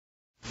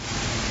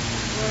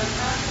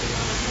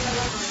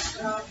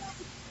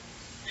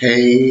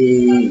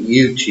Hey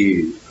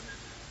YouTube,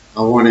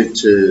 I wanted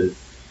to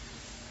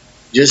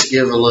just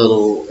give a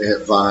little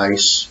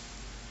advice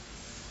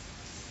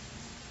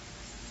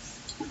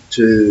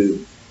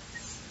to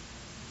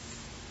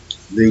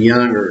the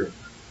younger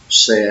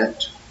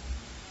set.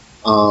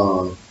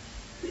 Uh,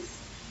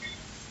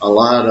 a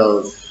lot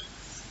of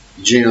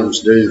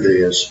gyms do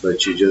this, but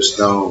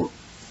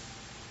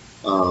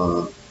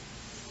uh,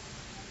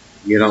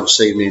 you don't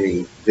see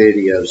many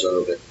videos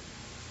of it.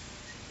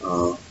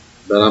 Uh,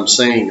 but I'm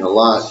seeing a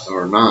lot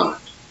are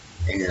not.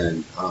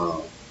 And I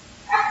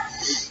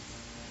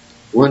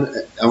want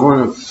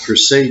to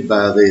proceed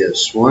by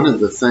this. One of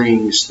the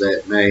things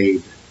that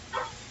made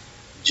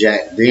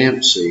Jack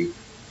Dempsey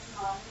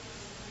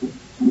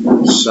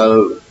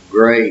so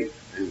great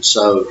and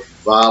so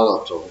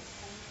volatile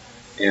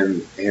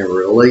and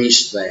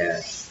released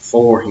that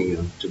for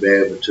him to be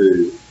able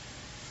to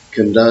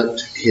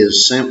conduct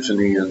his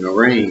symphony in the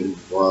ring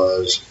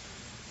was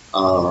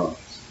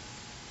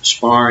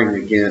sparring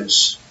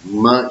against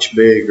much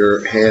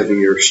bigger,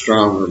 heavier,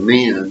 stronger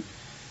men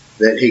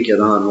that he could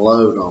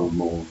unload on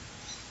more.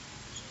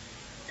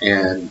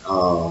 And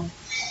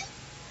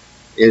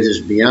it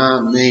is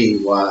beyond me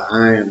why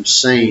I am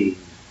seeing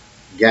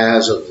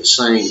guys of the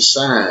same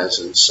size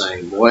and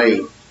same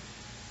weight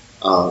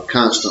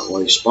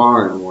constantly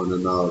sparring one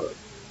another.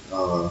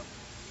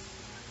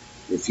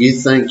 If you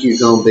think you're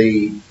going to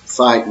be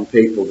fighting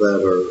people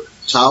that are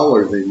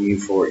taller than you,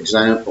 for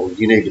example,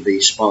 you need to be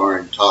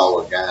sparring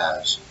taller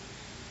guys.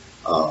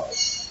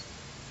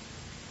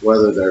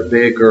 Whether they're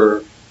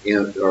bigger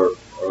or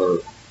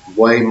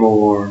way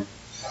more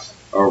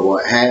or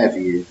what have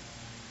you,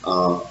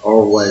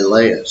 or way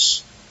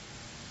less,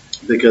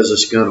 because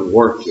it's going to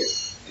work it.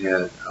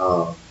 And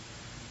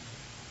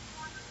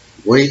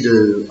we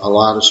do a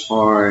lot of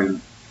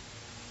sparring,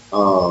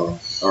 or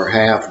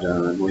have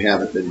done. We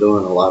haven't been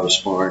doing a lot of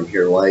sparring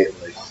here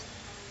lately,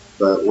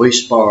 but we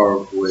spar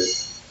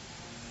with,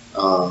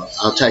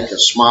 I'll take a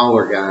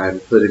smaller guy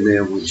and put him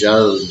in with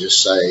Joe and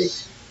just say,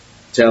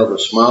 tell the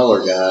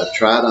smaller guy,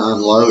 try to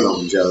unload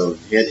on Joe,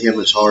 hit him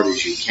as hard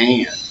as you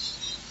can.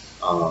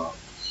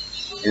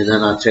 And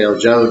then I tell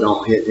Joe,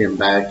 don't hit him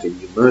back,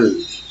 and you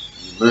move.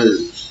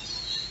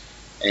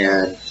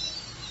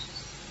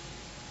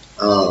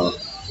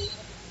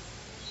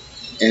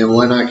 And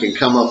when I can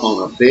come up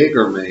on a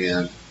bigger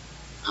man,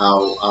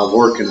 I'll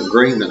work an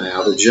agreement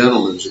out, a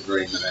gentleman's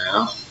agreement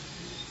out,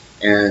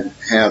 and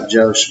have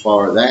Joe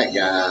spar that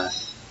guy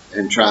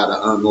and try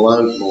to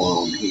unload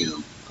more on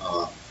him.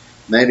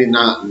 Maybe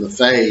not in the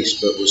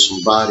face, but with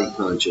some body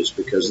punches,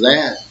 because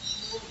that,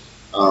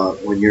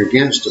 when you're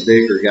against a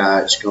bigger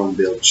guy, it's going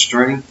to build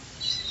strength.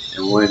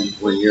 And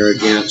when you're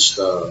against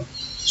a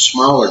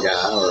smaller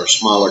guy or a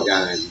smaller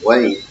guy in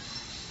weight,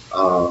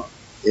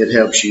 it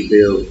helps you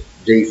build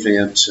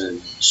defense and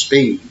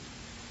speed.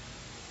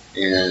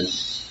 And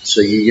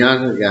so you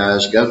younger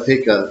guys, go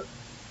pick a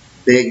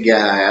big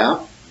guy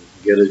out,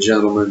 get a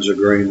gentleman's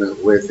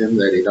agreement with him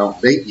that he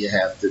don't beat you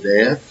half to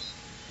death,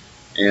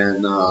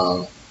 and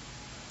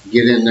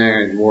get in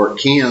there and work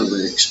him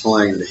and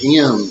explain to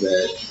him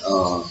that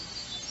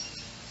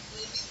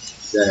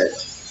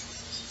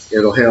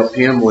it'll help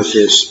him with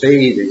his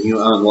speed, and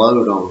you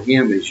unload on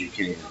him as you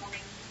can,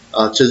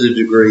 to the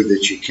degree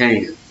that you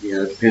can,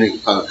 depending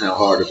upon how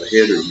hard of a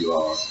hitter you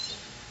are.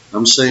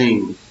 I'm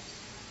seeing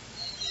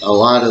a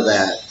lot of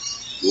that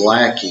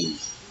lacking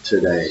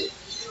today.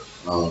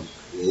 I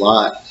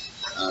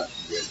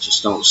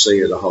just don't see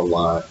it a whole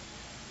lot.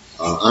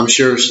 I'm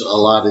sure a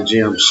lot of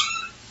gyms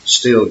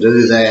still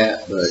do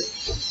that, but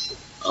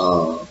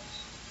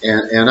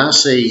and I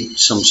see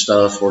some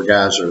stuff where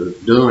guys are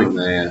doing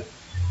that,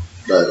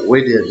 but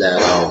we did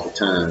that all the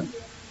time.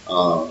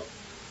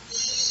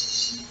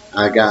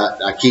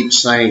 I keep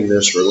saying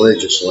this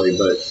religiously,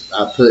 but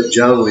I put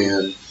Joe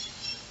in,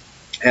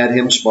 had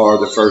him spar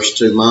the first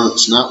 2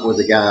 months, not with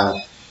a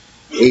guy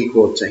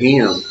equal to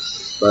him,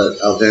 but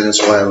a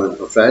Venezuelan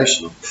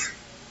professional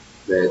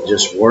that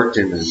just worked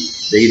him and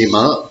beat him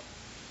up.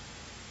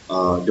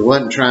 They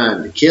wasn't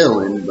trying to kill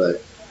him, but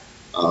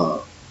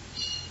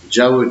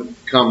Joe would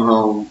come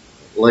home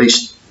at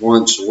least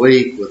once a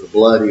week with a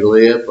bloody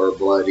lip or a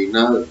bloody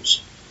nose.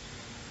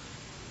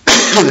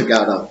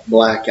 Got a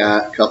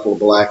couple of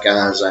black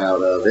eyes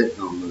out of it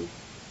on the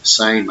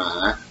same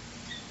eye.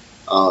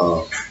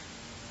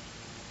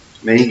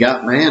 He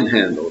got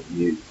manhandled.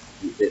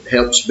 It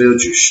helps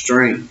build your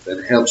strength, and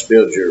it helps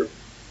build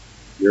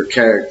your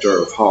character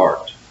of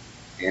heart.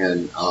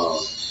 And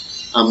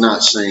I'm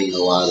not seeing a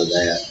lot of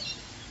that.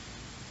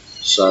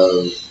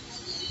 So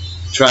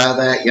try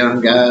that, young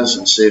guys,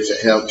 and see if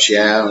it helps you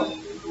out.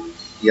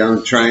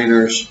 Young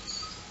trainers,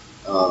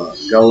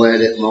 go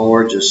at it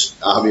more. Just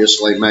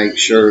obviously make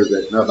sure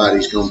that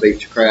nobody's going to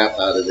beat the crap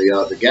out of the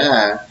other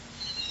guy.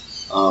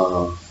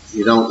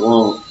 You don't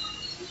want,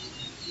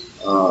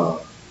 a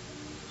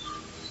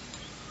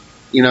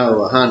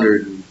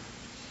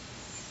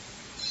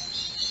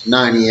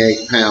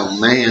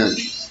 198-pound man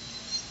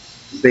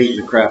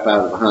beating the crap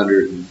out of a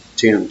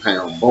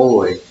 110-pound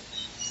boy.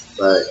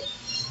 But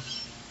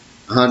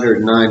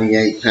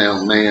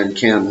 198-pound man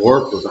can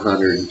work with a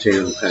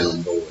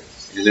 110-pound boy,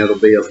 and it'll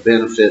be of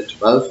benefit to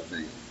both of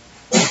them.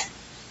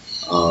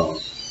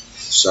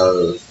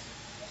 So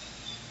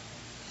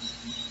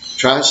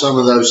try some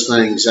of those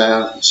things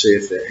out and see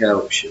if it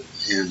helps you.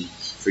 And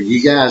for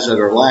you guys that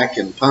are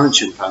lacking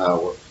punching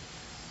power,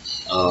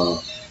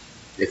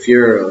 if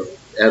you're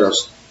at a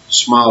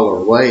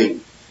smaller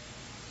weight,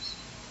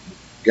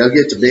 go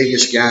get the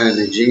biggest guy in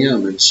the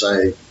gym and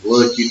say,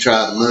 look, you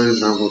try to move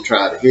and I'm going to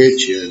try to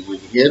hit you. And when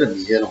you hit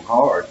them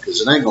hard,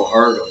 because it ain't going to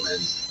hurt them.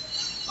 And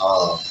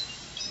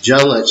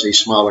Joe lets these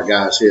smaller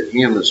guys hit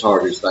him as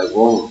hard as they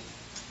want.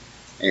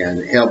 And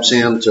it helps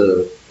him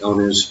on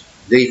his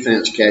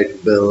defense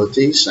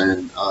capabilities,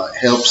 and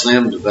helps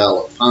them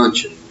develop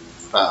punching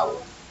power.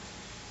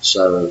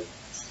 So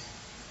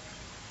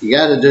you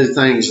got to do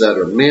things that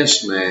are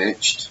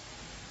mismatched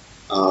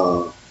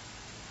to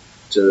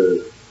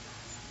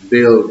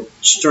build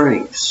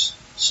strengths,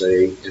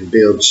 see, and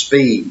build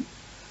speed.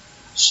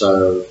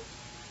 So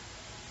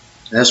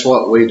that's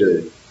what we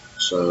do.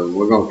 So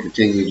we're going to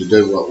continue to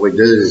do what we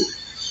do.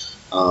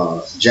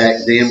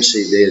 Jack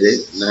Dempsey did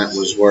it, and that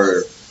was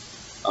where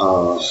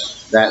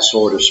that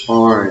sort of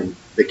sparring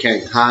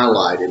became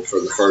highlighted for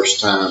the first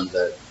time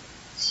that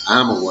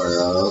I'm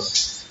aware of.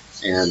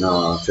 And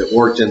if it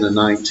worked in the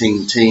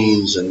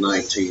 19-teens and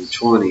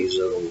 1920s,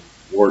 it'll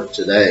work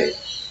today.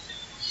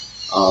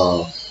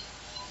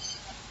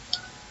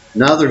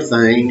 Another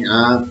thing,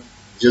 I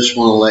just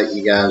want to let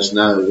you guys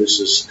know, this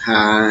is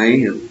how I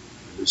am.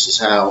 This is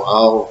how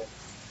all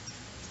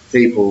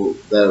people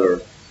that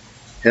are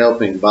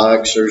helping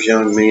boxers,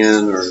 young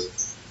men, or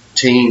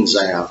teens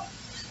out.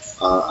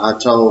 I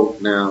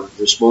told, now,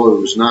 this boy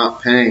was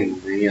not paying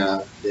me.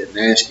 I didn't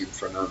ask him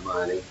for no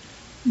money,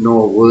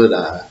 nor would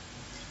I.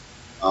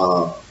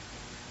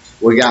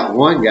 We got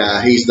one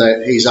guy,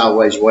 he's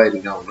always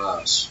waiting on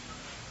us.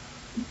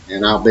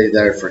 And I'll be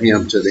there for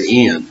him to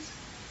the end.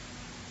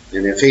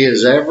 And if he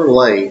is ever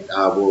late,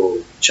 I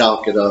will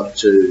chalk it up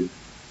to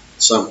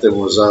something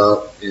was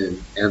up,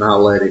 and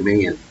I'll let him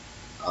in.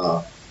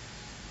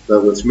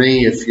 But with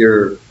me, if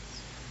you're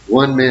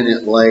 1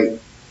 minute late,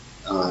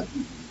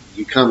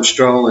 you come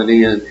strolling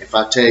in. If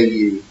I tell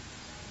you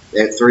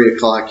at 3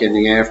 o'clock in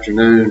the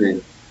afternoon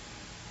and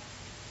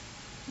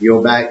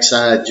your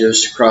backside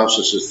just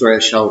crosses the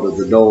threshold of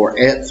the door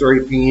at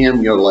 3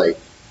 p.m., you're late.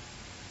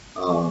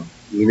 You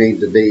need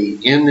to be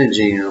in the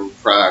gym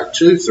prior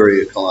to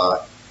 3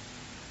 o'clock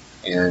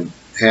and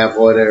have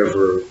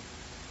whatever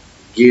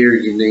gear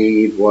you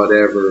need,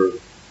 whatever,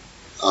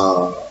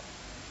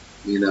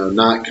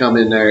 not come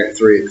in there at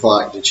 3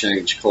 o'clock to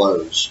change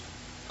clothes.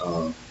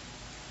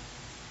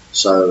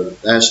 So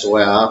that's the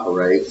way I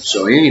operate.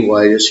 So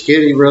anyway, this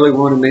kid, he really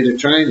wanted me to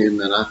train him,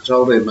 and I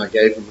told him, I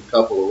gave him a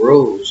couple of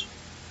rules.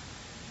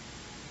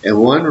 And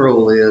one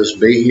rule is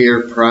be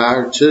here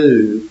prior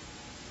to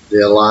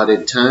the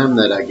allotted time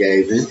that I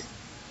gave him.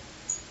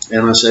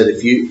 And I said,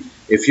 if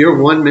you're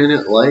 1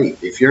 minute late,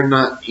 if you're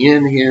not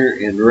in here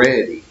and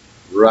ready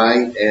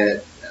right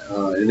at,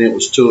 and it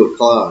was 2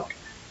 o'clock,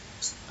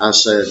 I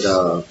said,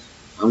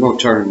 I'm going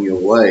to turn you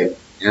away.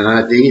 And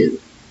I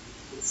did.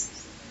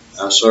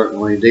 I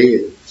certainly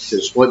did.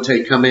 Because what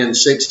they come in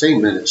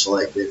 16 minutes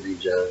late, didn't he,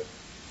 Joe?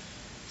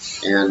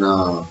 And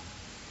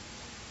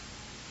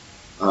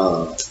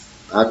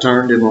I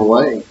turned him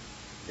away.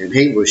 And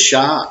he was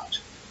shocked.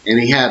 And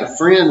he had a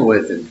friend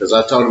with him, because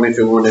I told him if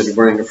he wanted to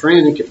bring a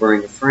friend, he could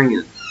bring a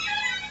friend.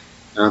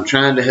 And I'm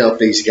trying to help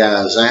these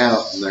guys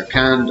out, and they're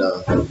kind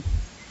of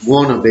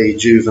wannabe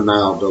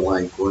juvenile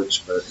delinquents,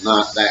 but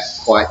not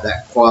quite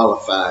that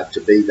qualified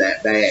to be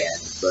that bad.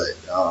 But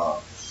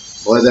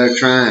boy, they're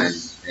trying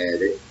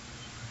at it,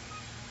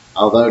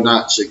 although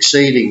not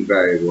succeeding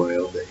very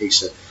well. But he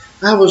said,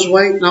 I was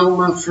waiting on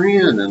my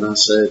friend. And I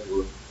said,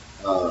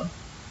 well,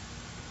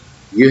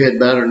 you had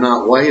better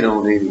not wait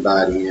on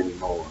anybody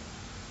anymore.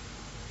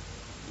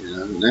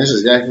 And that's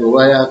exactly the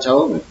way I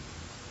told him.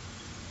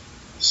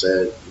 I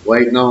said,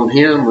 waiting on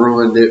him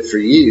ruined it for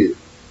you.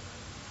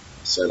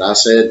 I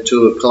said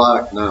 2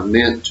 o'clock, and I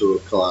meant 2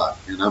 o'clock.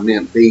 And I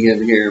meant be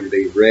in here and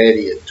be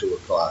ready at 2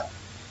 o'clock.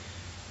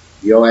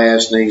 Your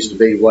ass needs to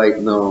be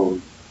waiting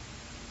on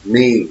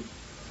me.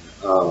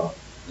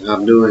 And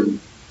I'm doing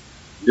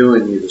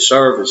you the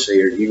service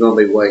here. You're going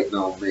to be waiting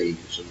on me.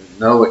 So there's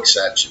no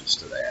exceptions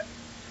to that.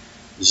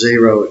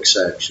 Zero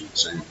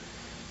exceptions. And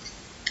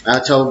I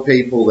told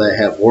people that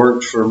have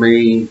worked for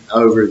me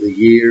over the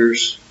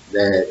years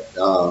that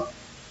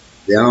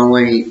the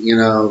only,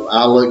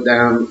 I look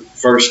down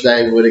first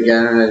day with a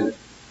guy and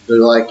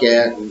do like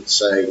that and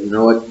say, you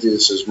know what,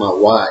 this is my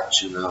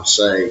watch. And I'll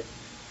say,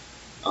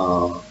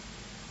 and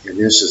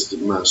this is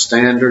my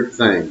standard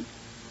thing.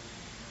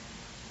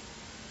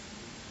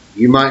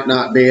 You might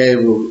not be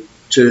able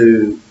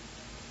to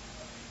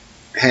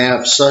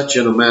have such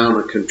an amount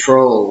of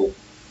control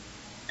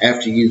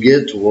after you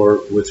get to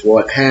work with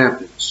what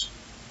happens.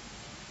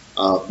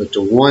 But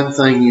the one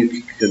thing you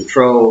can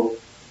control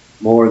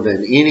more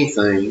than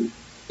anything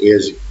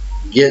is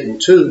getting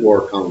to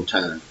work on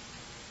time.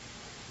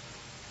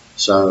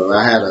 So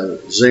I had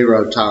a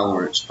zero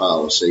tolerance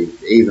policy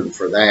even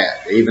for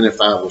that. Even if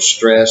I was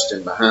stressed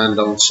and behind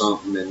on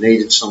something and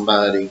needed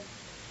somebody,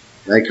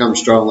 they come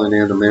strolling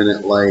in a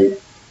minute late.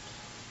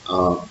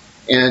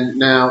 And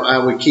now I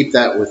would keep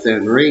that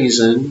within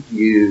reason.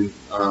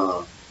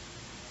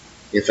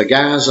 If a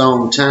guy's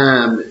on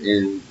time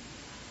and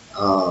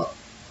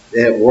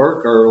at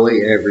work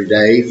early every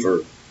day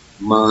for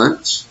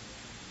months,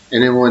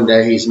 and then one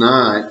day he's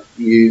not,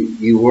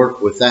 you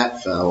work with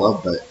that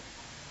fella. But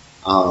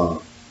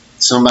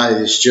somebody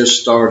that's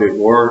just started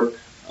work,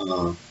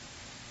 no,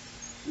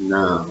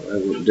 I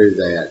wouldn't do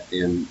that.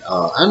 And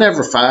I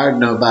never fired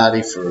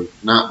nobody for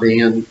not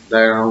being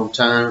there on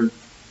time.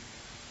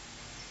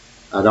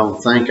 I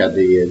don't think I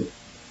did.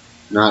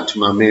 Not to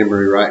my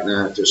memory right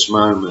now at this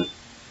moment.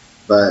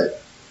 But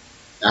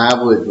I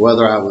would,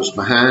 whether I was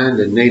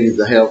behind and needed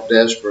the help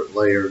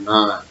desperately or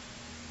not,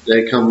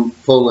 they come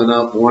pulling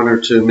up 1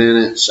 or 2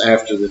 minutes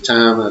after the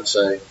time, I'd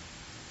say,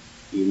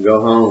 you can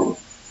go home.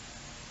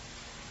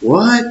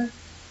 What?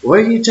 What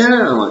are you telling?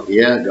 I'm like,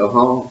 yeah, go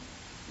home.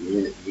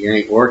 You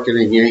ain't working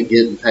and you ain't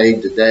getting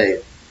paid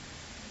today.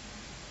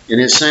 And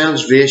it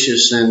sounds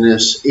vicious in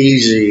this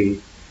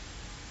easily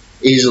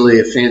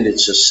offended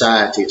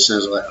society. It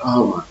sounds like,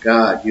 oh my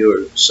God,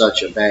 you're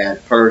such a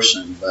bad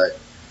person. But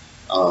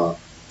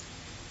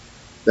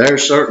there are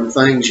certain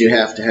things you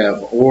have to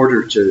have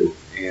order to,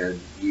 and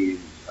you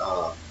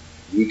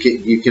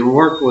can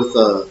work with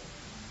a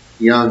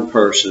young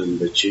person,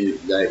 but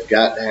they've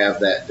got to have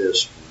that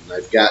discipline.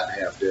 They've got to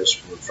have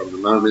discipline from the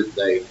moment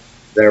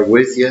they're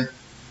with you.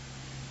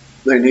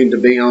 They need to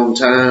be on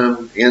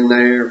time, in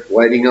there,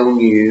 waiting on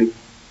you,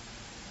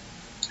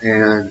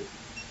 and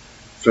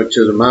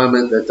to the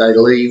moment that they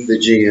leave the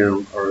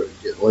gym, or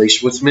at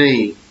least with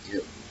me,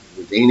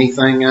 with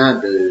anything I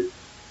do,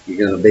 you're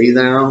going to be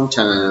there on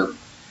time,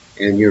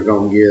 and you're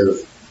going to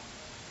give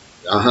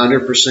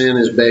 100%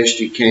 as best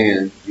you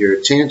can your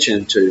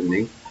attention to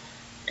me,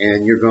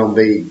 and you're going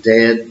to be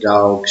dead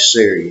dog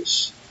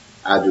serious.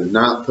 I do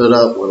not put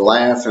up with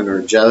laughing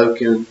or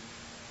joking.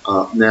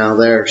 Now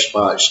there are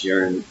spots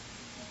during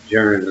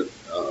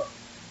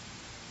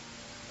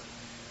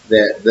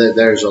that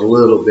there's a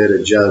little bit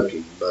of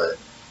joking, but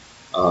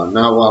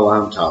not while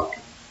I'm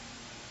talking.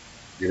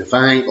 And if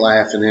I ain't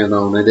laughing in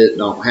on it, it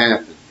don't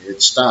happen.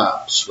 It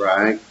stops,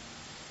 right?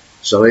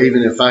 So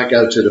even if I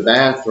go to the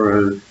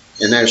bathroom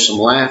and there's some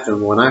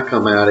laughing, when I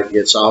come out, it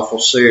gets awful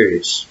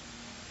serious.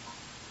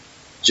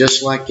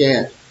 Just like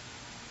that.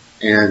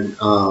 And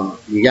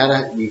you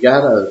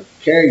gotta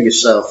carry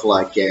yourself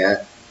like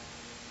that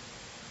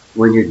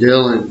when you're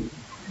dealing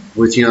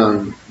with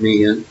young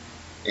men,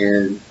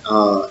 and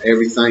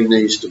everything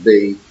needs to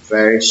be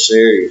very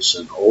serious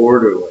and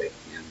orderly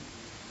and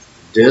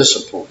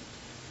disciplined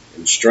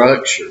and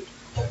structured.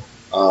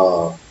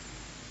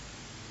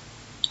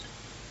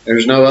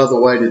 There's no other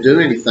way to do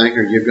anything,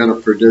 or you're going to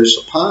produce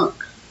a punk.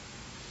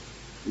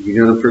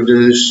 You're going to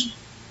produce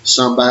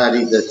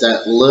somebody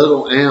that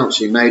little ounce,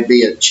 he may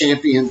be a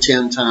champion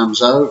 10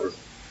 times over,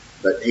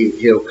 but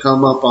he'll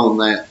come up on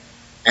that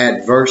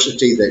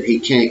adversity that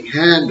he can't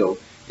handle,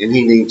 and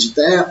he needs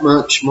that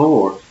much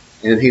more,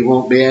 and he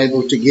won't be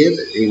able to give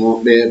it. He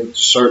won't be able to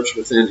search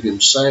within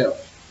himself.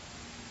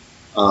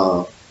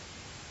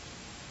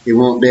 He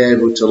won't be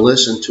able to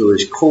listen to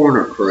his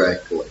corner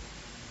correctly.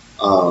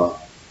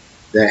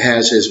 That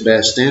has his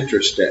best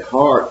interest at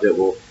heart, that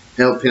will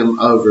help him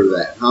over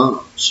that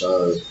hump.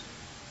 So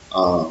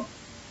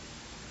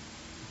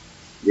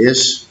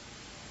this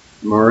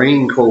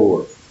Marine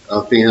Corps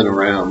up in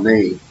around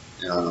me,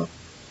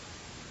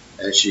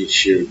 as you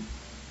should,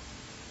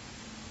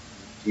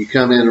 you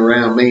come in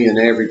around me and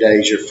every day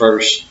is your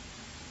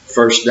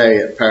first day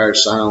at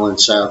Paris Island,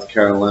 South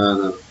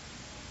Carolina,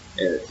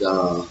 in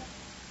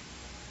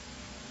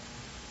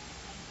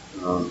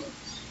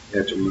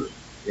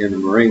the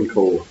Marine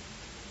Corps.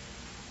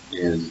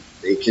 And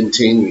it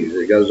continues.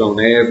 It goes on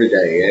every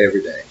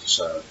day.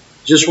 So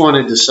just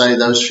wanted to say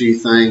those few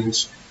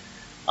things.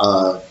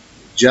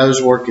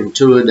 Joe's working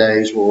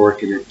 2-a-days. We're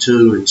working at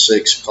 2 and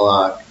 6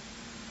 o'clock.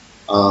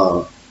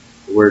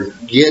 We're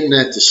getting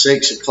at the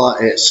 6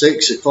 o'clock. At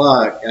 6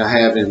 o'clock, I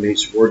have him.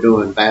 We're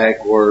doing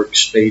bag work,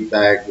 speed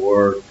bag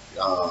work,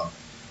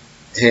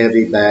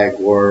 heavy bag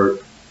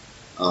work,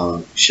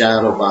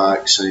 shadow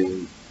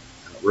boxing,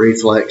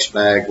 reflex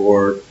bag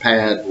work,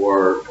 pad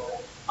work,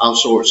 all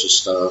sorts of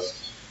stuff.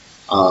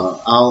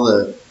 All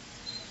the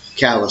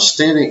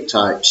calisthenic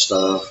type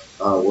stuff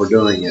we're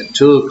doing at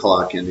 2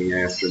 o'clock in the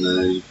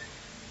afternoon,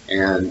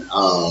 and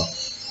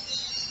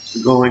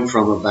going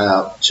from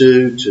about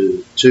 2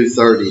 to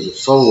 2:30 to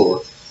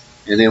 4,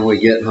 and then we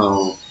get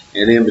home,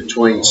 and in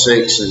between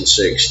 6 and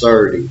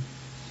 6:30,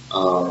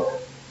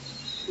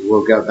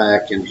 we'll go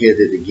back and hit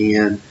it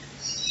again.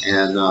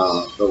 And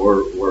but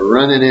we're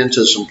running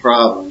into some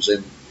problems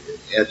at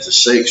the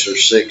 6 or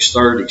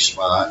 6:30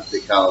 spot,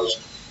 because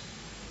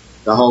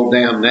the whole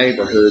damn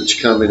neighborhood's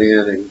coming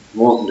in and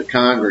wanting to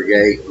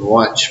congregate and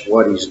watch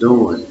what he's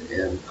doing.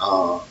 And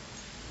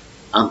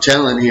I'm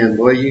telling him,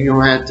 boy, you're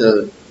gonna have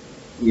to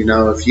you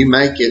know, if you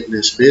make it in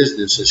this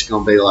business, it's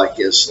going to be like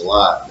this a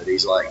lot. But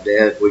he's like,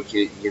 Dad, we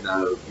can't, you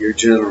know, your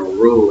general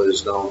rule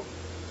is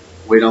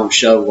we don't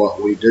show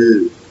what we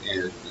do,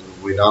 and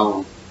we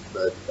don't.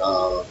 But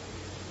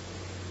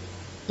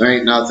there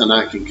ain't nothing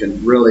I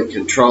can really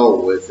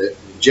control with it.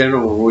 In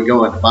general, when we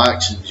go into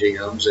boxing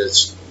gyms,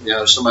 it's, you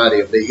know,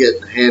 somebody will be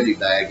hitting a heavy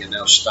bag and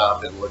they'll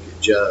stop and look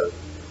at Joe.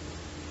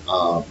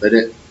 But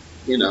it,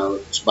 you know,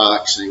 it's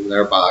boxing.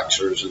 They're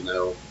boxers and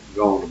they'll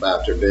go on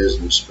about their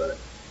business. But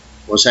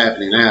what's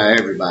happening now,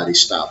 everybody's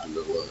stopping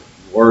to look.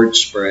 Word's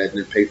spreading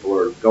and people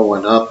are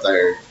going up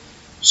there.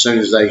 As soon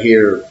as they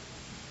hear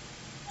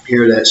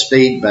that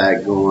speed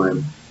bag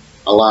going,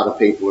 a lot of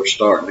people are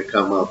starting to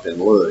come up and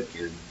look,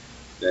 and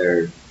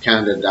they're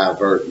kind of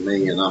diverting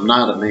me. And I'm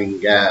not a mean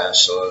guy,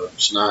 so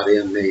it's not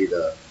in me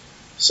to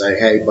say,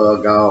 hey,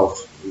 bug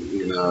off,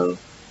 you know.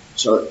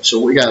 So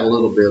we got a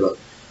little bit of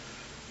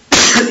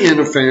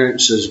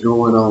interferences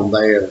going on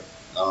there.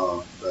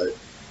 But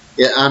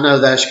yeah, I know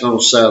that's going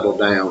to settle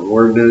down.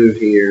 We're new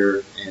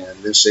here,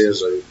 and this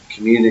is a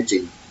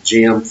community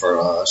gym for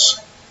us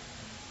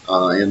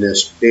in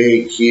this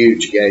big,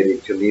 huge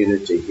gated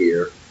community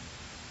here.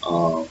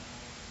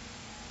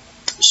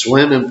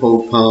 Swimming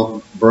pool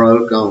pump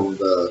broke on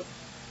the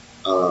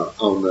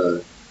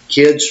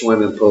kids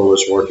swimming pool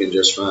is working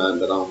just fine,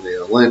 but on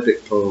the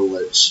Olympic pool,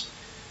 it's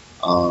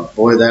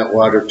boy, that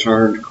water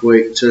turned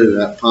quick too.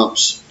 That pump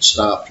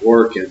stopped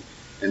working,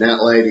 and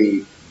that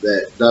lady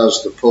that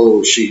does the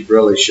pool, she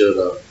really should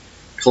have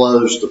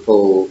closed the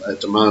pool at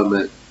the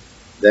moment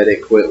that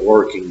it quit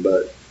working.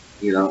 But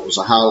you know, it was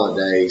a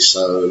holiday,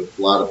 so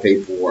a lot of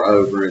people were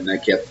over, and they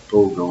kept the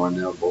pool going.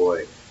 Now,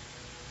 boy,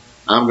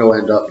 I'm going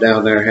to end up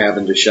down there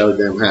having to show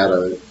them how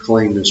to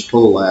clean this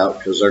pool out,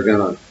 because they're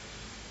going to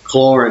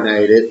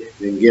chlorinate it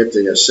and get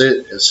the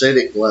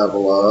acidic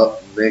level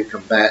up, and then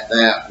combat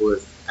that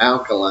with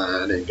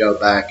alkaline and go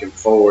back and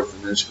forth,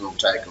 and it's going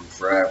to take them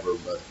forever.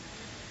 But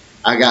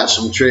I got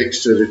some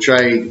tricks to the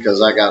trade,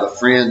 because I got a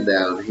friend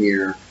down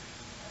here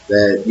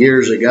that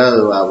years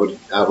ago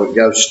I would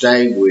go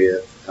stay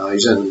with.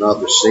 He's in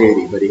another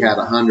city, but he had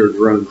a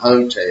 100-room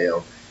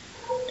hotel,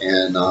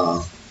 and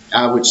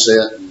I would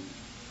sit and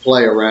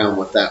play around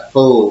with that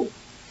pool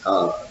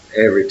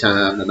every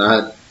time. And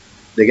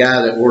the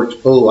guy that worked the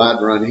pool,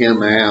 I'd run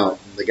him out.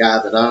 The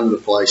guy that owned the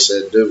place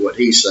said, do what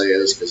he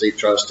says, because he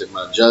trusted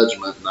my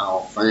judgment in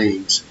all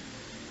things.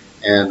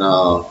 And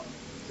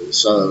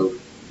so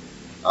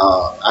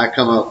I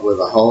come up with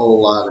a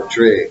whole lot of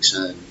tricks.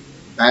 And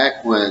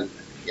back when,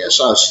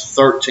 yes, I was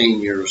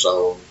 13 years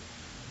old,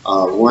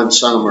 one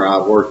summer I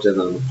worked in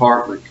an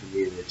apartment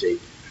community,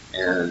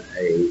 and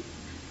a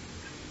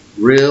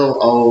real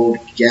old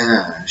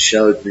guy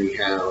showed me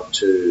how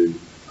to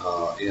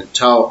and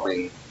taught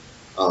me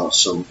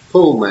some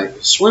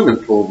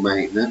swimming pool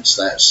maintenance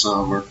that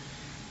summer.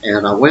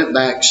 And I went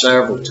back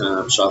several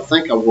times. So I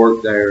think I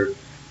worked there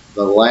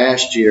the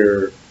last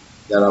year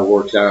that I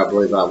worked there. I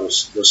believe I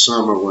was the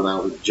summer when I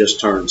was just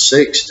turned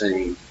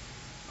 16.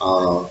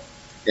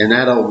 And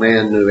that old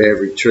man knew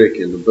every trick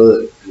in the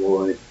book,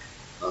 boy.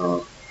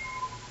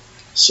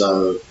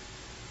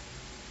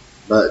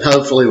 But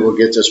hopefully we'll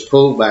get this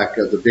pool back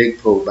up, the big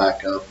pool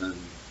back up and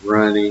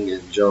running,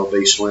 and Joe will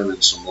be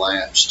swimming some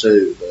laps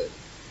too. But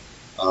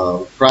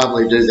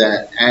probably do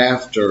that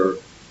after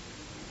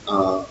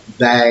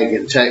bag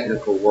and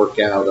technical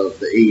workout of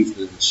the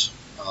evenings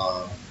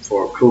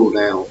for a cool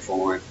down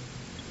for him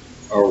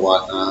or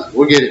whatnot.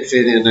 We'll get it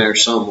fit in there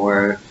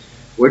somewhere.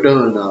 We're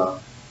doing a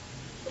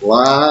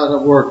lot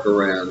of work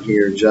around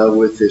here, Joe,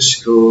 with this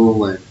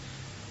school, and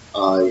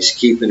he's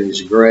keeping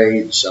his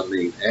grades, I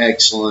mean,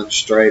 excellent,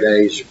 straight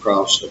A's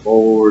across the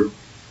board,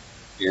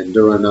 and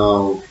doing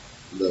all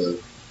the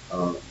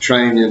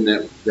training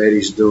that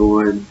he's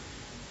doing,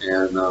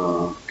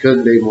 and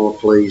couldn't be more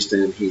pleased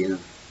than him.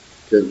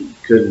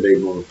 Couldn't be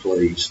more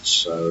pleased.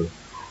 So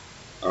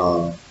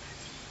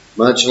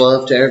much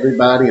love to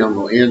everybody. I'm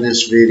going to end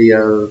this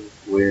video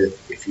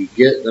with, if you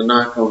get the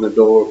knock on the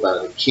door by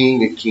the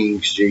King of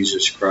Kings,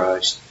 Jesus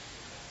Christ,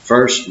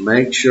 first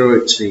make sure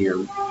it's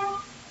him.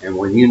 And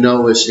when you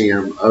know it's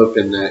him,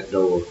 open that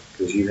door,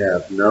 because you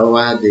have no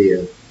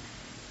idea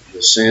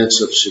the sense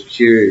of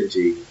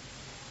security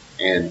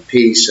and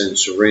peace and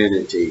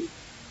serenity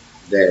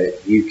that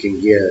you can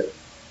get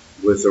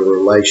with a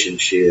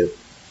relationship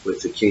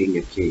with the King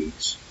of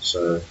Kings.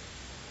 So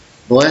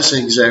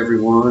blessings,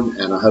 everyone,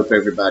 and I hope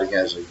everybody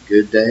has a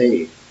good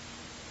day.